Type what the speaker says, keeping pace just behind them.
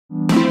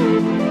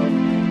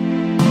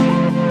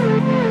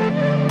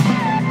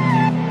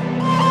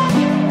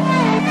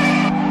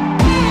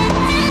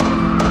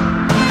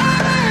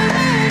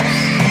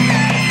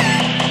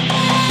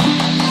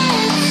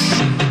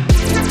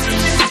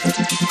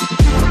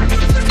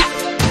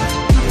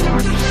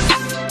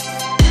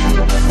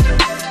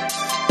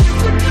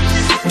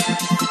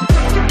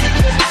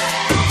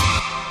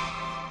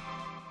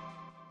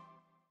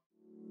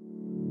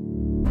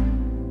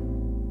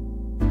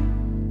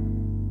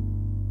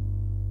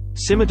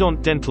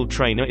Simodont Dental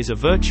Trainer is a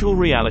virtual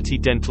reality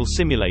dental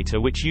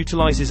simulator which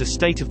utilizes a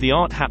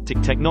state-of-the-art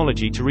haptic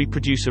technology to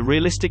reproduce a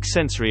realistic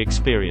sensory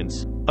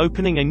experience,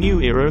 opening a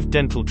new era of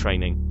dental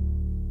training.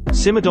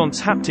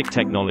 Simodont's haptic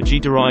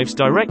technology derives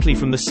directly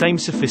from the same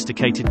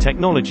sophisticated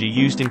technology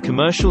used in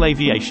commercial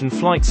aviation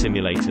flight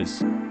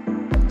simulators.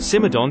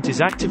 Simodont is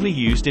actively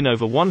used in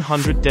over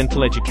 100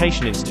 dental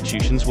education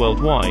institutions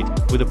worldwide,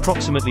 with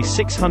approximately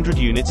 600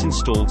 units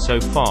installed so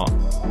far.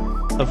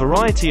 A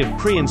variety of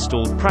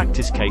pre-installed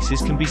practice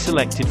cases can be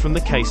selected from the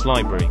case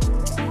library.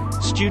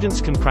 Students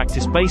can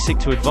practice basic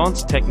to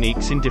advanced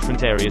techniques in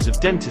different areas of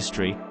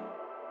dentistry,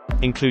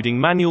 including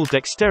manual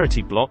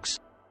dexterity blocks,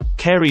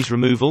 caries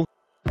removal,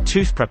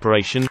 tooth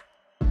preparation,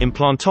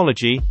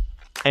 implantology,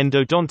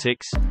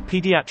 endodontics,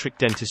 pediatric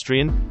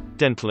dentistry and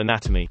dental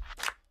anatomy.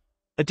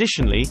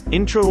 Additionally,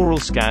 intraoral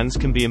scans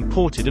can be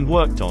imported and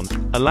worked on,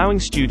 allowing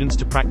students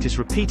to practice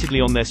repeatedly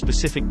on their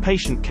specific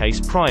patient case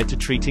prior to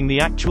treating the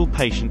actual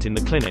patient in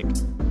the clinic.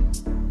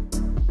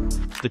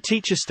 The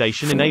teacher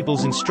station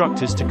enables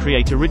instructors to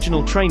create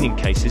original training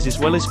cases as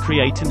well as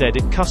create and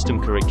edit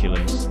custom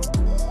curriculums.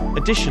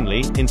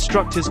 Additionally,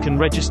 instructors can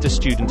register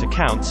student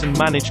accounts and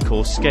manage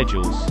course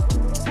schedules.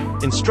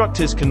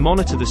 Instructors can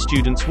monitor the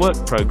students'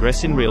 work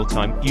progress in real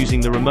time,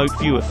 using the remote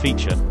viewer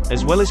feature,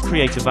 as well as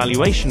create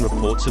evaluation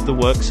reports of the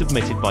work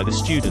submitted by the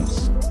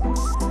students.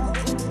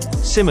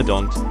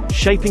 Simodont,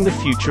 shaping the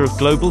future of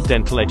global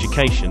dental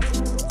education.